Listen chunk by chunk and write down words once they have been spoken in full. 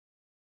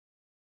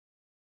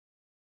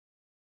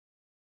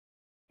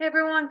Hey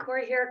everyone,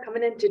 Corey here,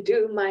 coming in to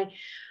do my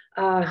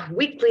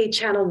weekly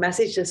channel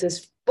message. This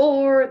is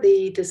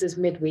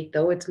midweek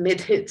though. It's May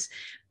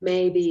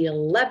the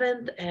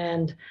 11th,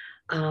 and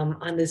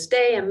on this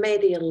day, on May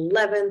the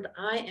 11th,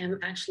 I am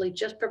actually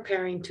just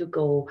preparing to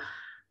go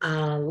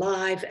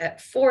live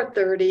at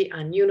 4:30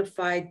 on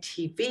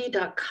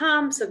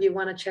unifiedtv.com. So if you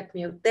want to check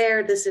me out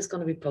there, this is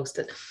going to be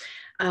posted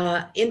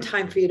in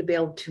time for you to be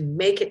able to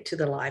make it to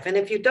the live. And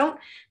if you don't,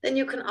 then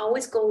you can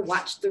always go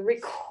watch the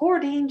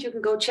recordings. You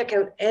can go check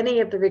out any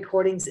of the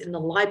recordings in the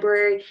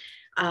library.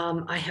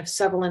 I have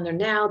several in there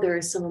now. There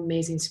is some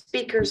amazing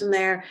speakers in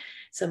there,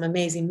 some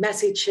amazing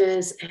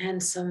messages,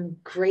 and some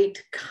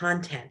great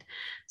content.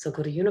 So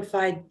go to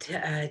Unified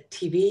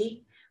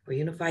TV or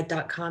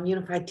unified.com,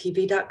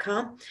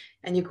 unifiedtv.com,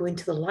 and you go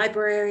into the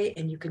library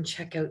and you can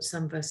check out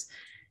some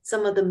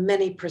of the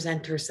many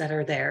presenters that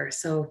are there.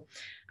 So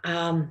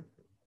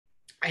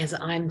as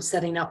I'm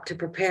setting up to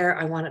prepare,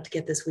 I wanted to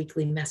get this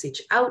weekly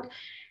message out,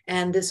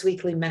 and this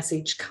weekly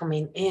message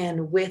coming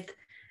in with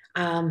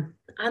on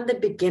the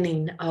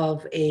beginning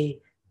of a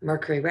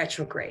Mercury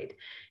retrograde.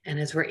 And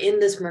as we're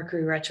in this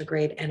Mercury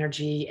retrograde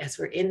energy, as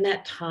we're in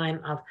that time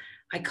of,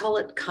 I call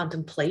it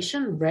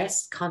contemplation,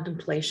 rest,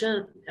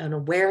 contemplation, and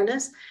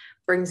awareness,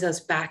 brings us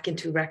back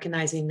into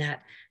recognizing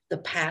that the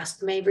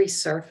past may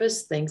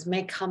resurface, things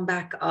may come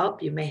back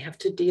up. You may have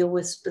to deal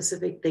with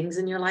specific things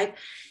in your life.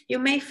 You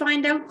may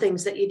find out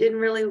things that you didn't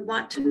really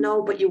want to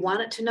know, but you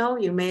wanted to know.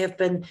 You may have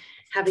been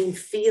having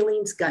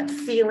feelings, gut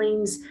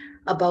feelings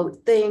about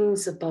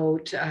things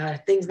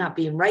not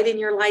being right in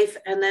your life.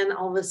 And then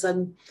all of a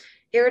sudden,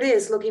 here it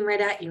is looking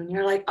right at you. And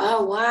you're like,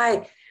 oh,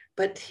 why?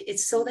 But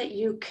it's so that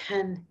you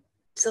can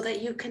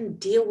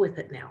deal with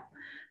it now,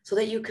 so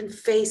that you can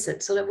face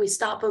it, so that we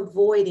stop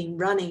avoiding,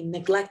 running,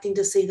 neglecting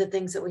to see the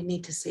things that we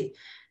need to see,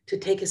 to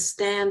take a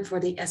stand for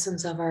the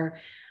essence of our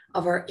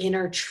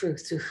inner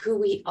truth, to who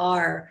we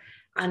are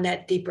on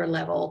that deeper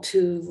level,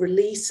 to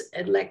release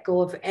and let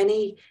go of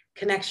any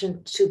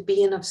connection to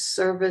being of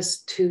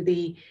service to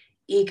the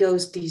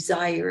ego's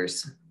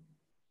desires,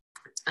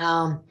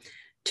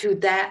 to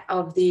that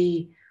of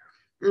the,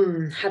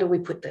 how do we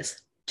put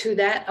this? To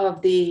that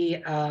of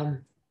the,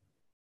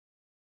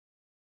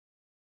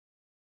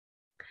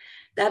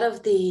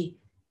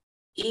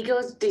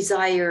 ego's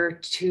desire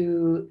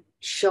to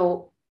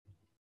show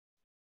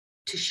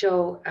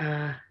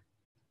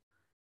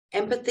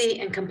empathy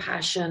and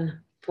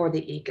compassion for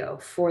the ego,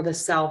 for the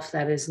self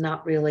that is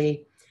not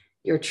really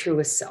your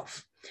truest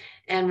self,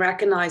 and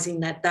recognizing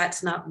that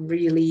that's not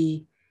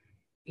really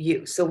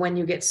you. So when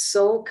you get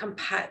so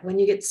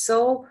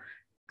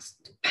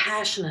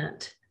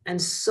passionate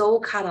and so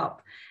caught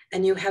up,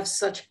 and you have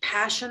such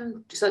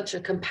a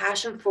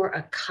compassion for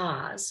a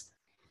cause,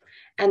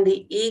 and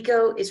the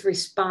ego is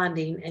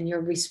responding, and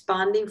you're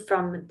responding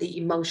from the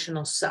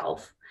emotional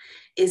self,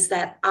 is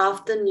that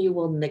often you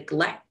will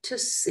neglect to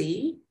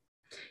see,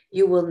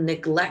 you will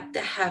neglect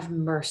to have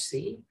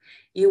mercy,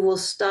 you will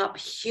stop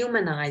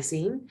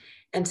humanizing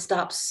and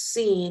stop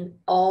seeing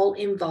all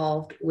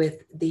involved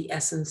with the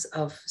essence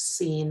of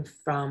seeing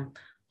from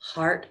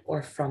heart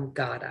or from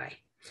God eye.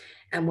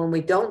 And when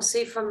we don't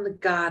see from the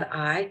God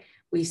eye,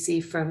 we see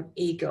from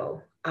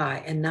ego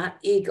eye, and not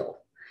eagle.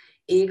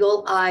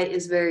 Eagle eye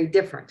is very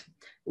different.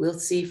 We'll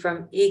see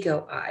from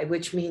ego eye,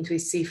 which means we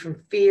see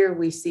from fear,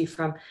 we see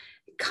from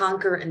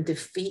conquer and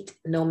defeat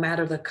no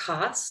matter the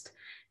cost.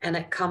 And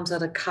it comes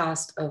at a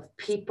cost of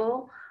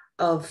people,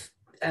 of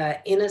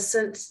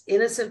innocent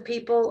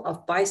people,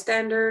 of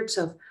bystanders,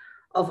 of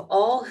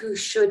all who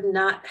should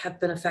not have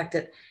been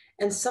affected.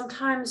 And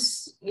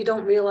sometimes you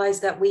don't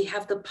realize that we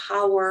have the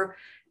power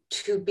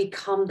to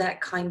become that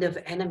kind of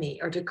enemy,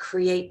 or to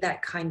create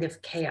that kind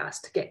of chaos,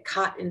 to get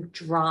caught in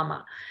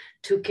drama,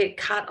 to get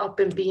caught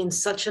up in being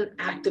such an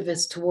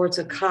activist towards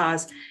a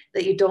cause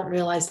that you don't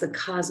realize the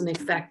cause and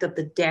effect of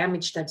the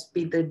damage that's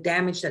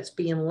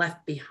being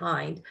left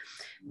behind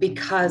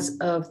because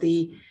of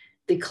the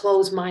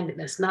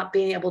closed-mindedness, not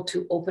being able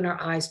to open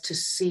our eyes to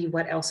see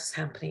what else is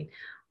happening.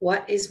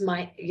 What is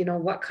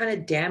what kind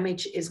of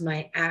damage is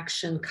my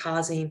action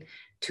causing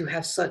to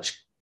have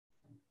such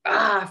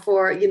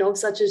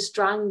such a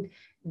strong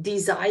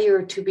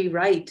desire to be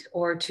right,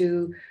 or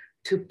to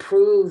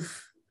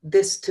prove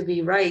this to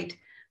be right.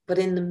 But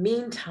in the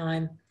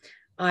meantime,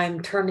 I'm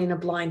turning a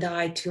blind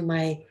eye to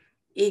my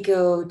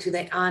ego, to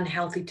the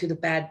unhealthy, to the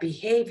bad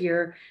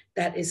behavior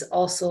that is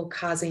also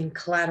causing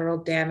collateral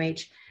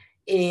damage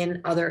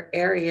in other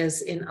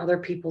areas, in other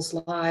people's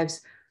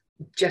lives,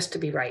 just to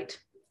be right.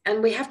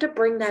 And we have to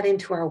bring that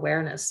into our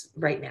awareness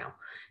right now,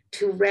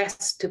 to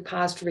rest, to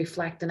pause, to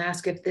reflect, and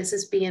ask if this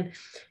is being,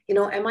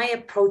 am I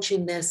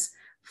approaching this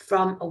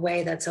from a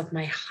way that's of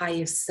my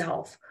highest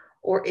self?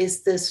 Or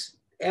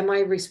am I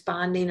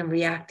responding and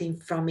reacting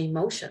from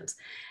emotions?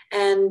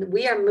 And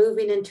we are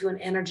moving into an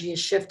energy, a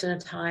shift in a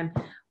time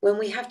when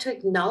we have to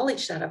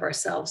acknowledge that of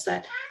ourselves,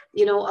 that,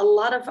 a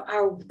lot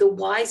of the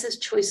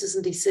wisest choices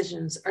and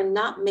decisions are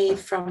not made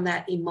from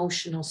that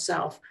emotional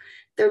self.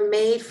 They're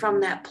made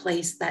from that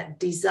place, that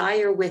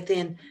desire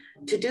within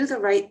to do the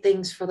right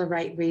things for the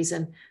right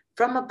reason,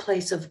 from a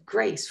place of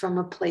grace, from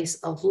a place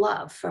of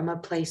love, from a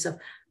place of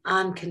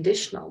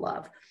unconditional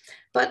love,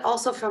 but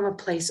also from a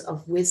place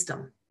of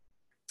wisdom.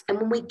 And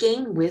when we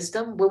gain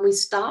wisdom, when we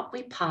stop,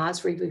 we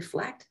pause, we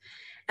reflect,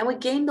 and we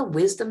gain the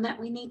wisdom that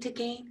we need to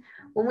gain,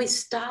 when we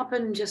stop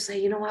and just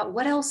say, you know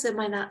what else am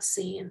I not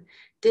seeing?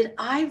 Did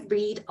I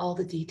read all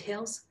the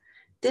details?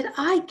 Did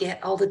I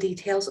get all the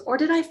details? Or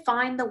did I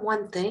find the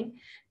one thing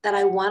that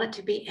I wanted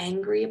to be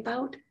angry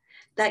about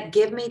that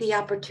give me the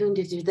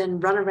opportunity to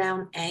then run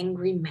around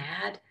angry,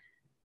 mad?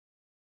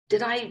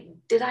 Did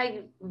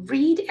I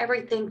read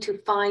everything to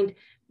find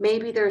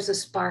maybe there's a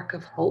spark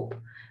of hope?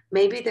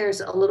 Maybe there's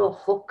a little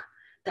hook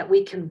that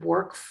we can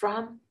work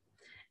from,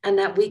 and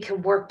that we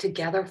can work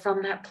together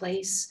from that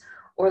place,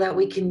 or that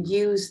we can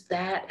use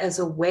that as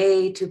a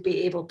way to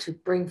be able to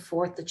bring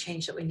forth the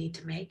change that we need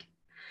to make.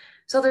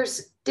 So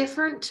there's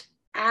different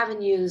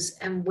avenues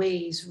and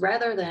ways,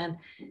 rather than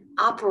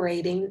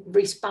operating,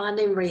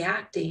 responding,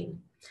 reacting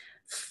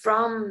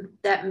from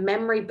that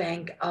memory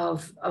bank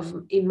of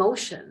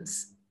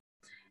emotions.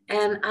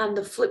 And on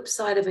the flip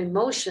side of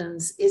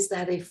emotions is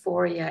that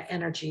euphoria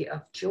energy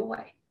of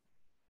joy.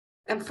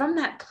 And from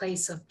that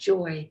place of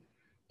joy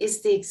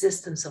is the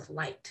existence of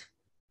light.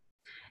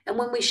 And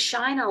when we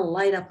shine a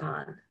light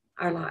upon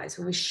our lives,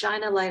 when we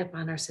shine a light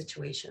upon our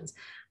situations,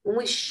 when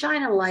we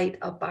shine a light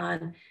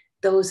upon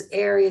those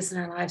areas in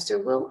our lives, there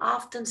we'll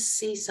often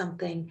see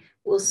something,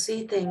 we'll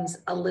see things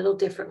a little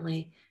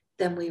differently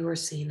than we were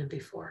seeing them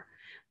before.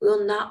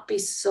 We'll not be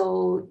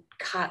so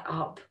caught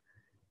up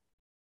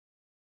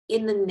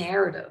in the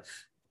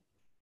narrative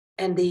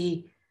and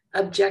the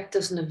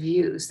objectives and the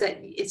views that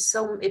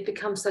it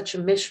becomes such a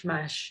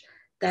mishmash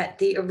that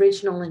the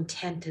original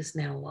intent is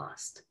now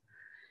lost.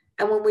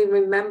 And when we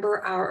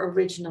remember our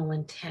original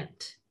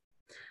intent,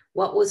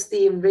 what was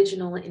the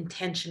original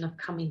intention of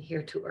coming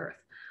here to Earth?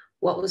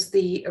 What was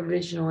the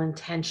original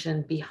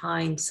intention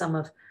behind some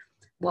of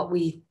what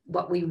we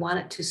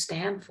wanted to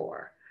stand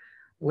for,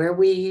 where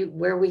we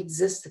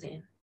existed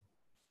in?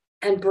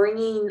 And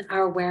bringing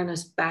our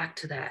awareness back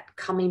to that,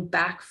 coming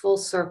back full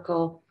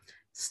circle,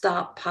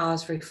 stop,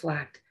 pause,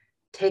 reflect,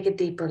 take a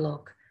deeper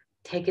look,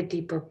 take a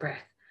deeper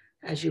breath.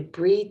 As you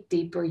breathe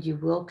deeper, you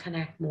will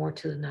connect more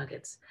to the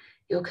nuggets.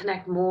 You'll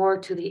connect more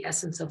to the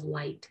essence of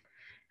light.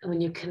 And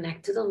when you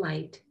connect to the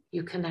light,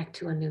 you connect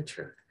to a new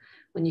truth.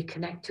 When you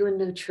connect to a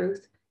new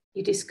truth,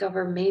 you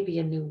discover maybe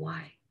a new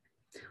why.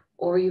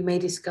 Or you may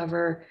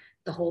discover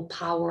the whole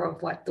power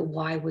of what the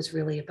why was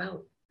really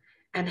about,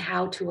 and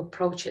how to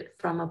approach it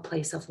from a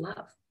place of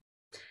love,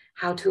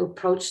 how to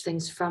approach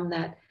things from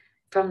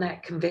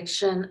that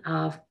conviction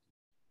of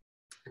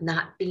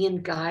not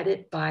being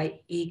guided by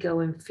ego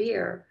and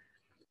fear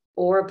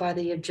or by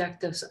the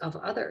objectives of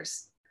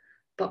others,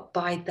 but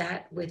by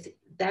that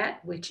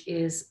which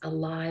is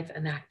alive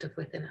and active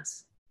within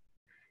us.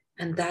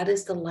 And that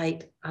is the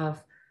light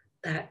of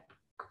that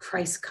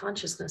Christ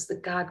consciousness, the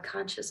God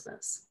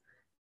consciousness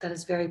that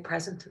is very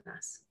present in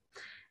us.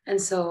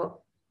 And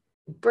so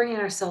bringing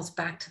ourselves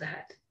back to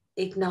that,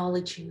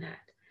 acknowledging that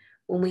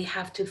when we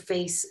have to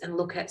face and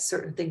look at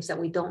certain things that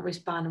we don't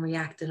respond and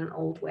react in an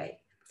old way,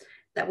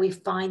 that we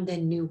find a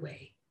new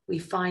way, we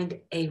find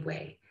a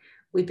way.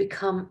 We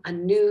become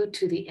anew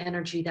to the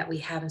energy that we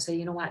have and say,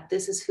 you know what,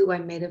 this is who I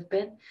may have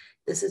been.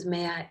 This is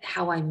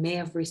how I may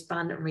have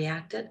responded and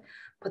reacted,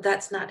 but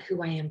that's not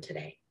who I am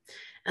today.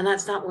 And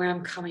that's not where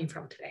I'm coming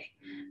from today.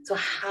 So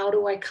how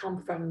do I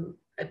come from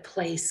a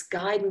place,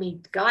 guide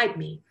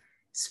me,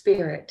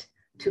 Spirit,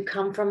 to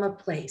come from a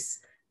place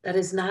that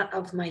is not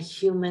of my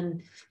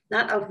human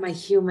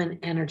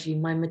energy,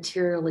 my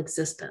material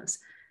existence,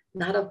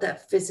 not of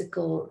that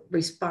physical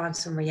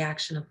response and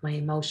reaction of my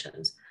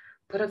emotions,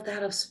 but of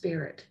that of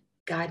spirit.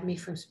 Guide me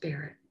from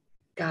spirit.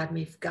 Guide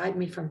me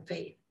from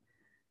faith.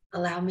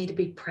 Allow me to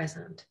be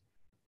present.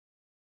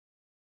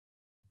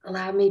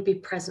 Allow me to be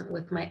present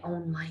with my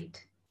own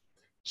light.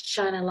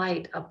 Shine a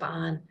light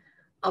upon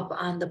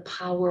the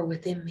power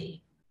within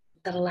me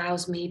that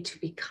allows me to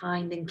be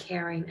kind and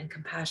caring and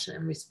compassionate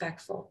and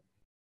respectful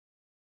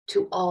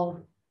to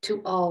all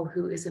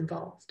who is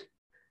involved,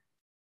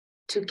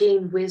 to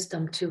gain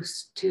wisdom,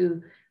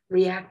 to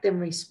react and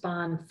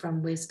respond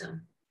from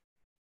wisdom,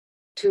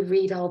 to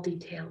read all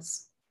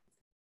details,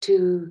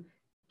 to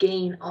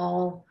gain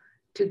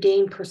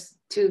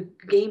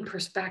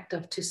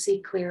perspective, to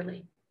see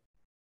clearly,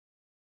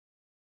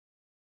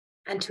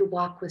 and to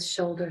walk with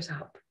shoulders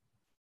up,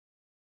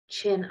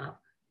 chin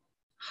up,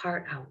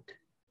 heart out,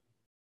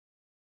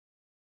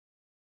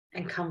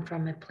 and come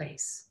from a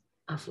place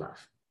of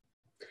love.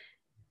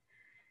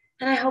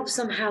 And I hope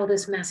somehow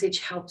this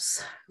message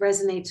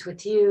resonates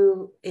with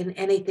you in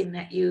anything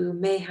that you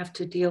may have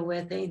to deal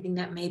with, anything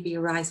that may be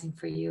arising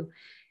for you,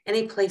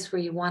 any place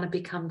where you want to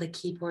become the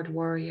keyboard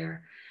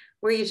warrior,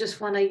 where you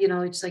just want to,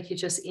 it's like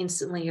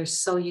you're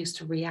so used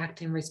to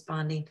reacting,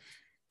 responding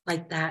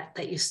like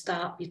that you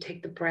stop, you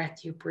take the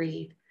breath, you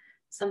breathe.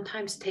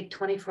 Sometimes take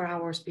 24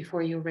 hours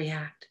before you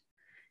react.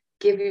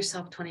 Give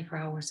yourself 24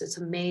 hours. It's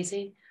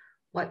amazing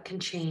what can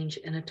change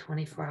in a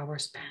 24-hour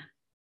span.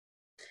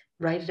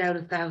 Write it out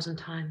 1,000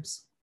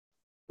 times.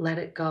 let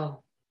it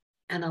go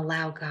and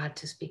allow God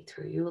to speak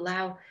through you.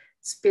 Allow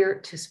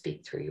Spirit to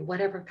speak through you,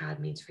 whatever God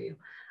means for you.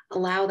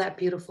 Allow that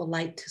beautiful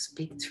light to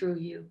speak through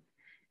you.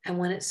 And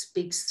when it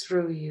speaks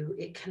through you,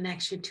 it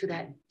connects you to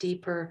that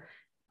deeper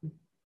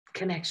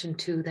connection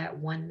to that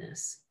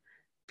oneness.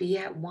 Be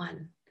at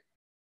one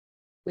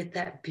with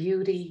that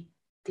beauty,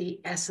 the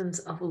essence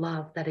of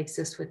love that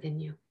exists within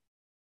you.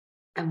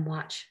 And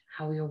watch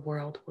how your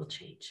world will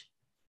change.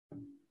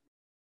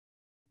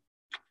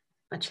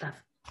 Much love.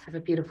 Have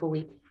a beautiful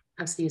week.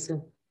 I'll see you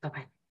soon.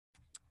 Bye-bye.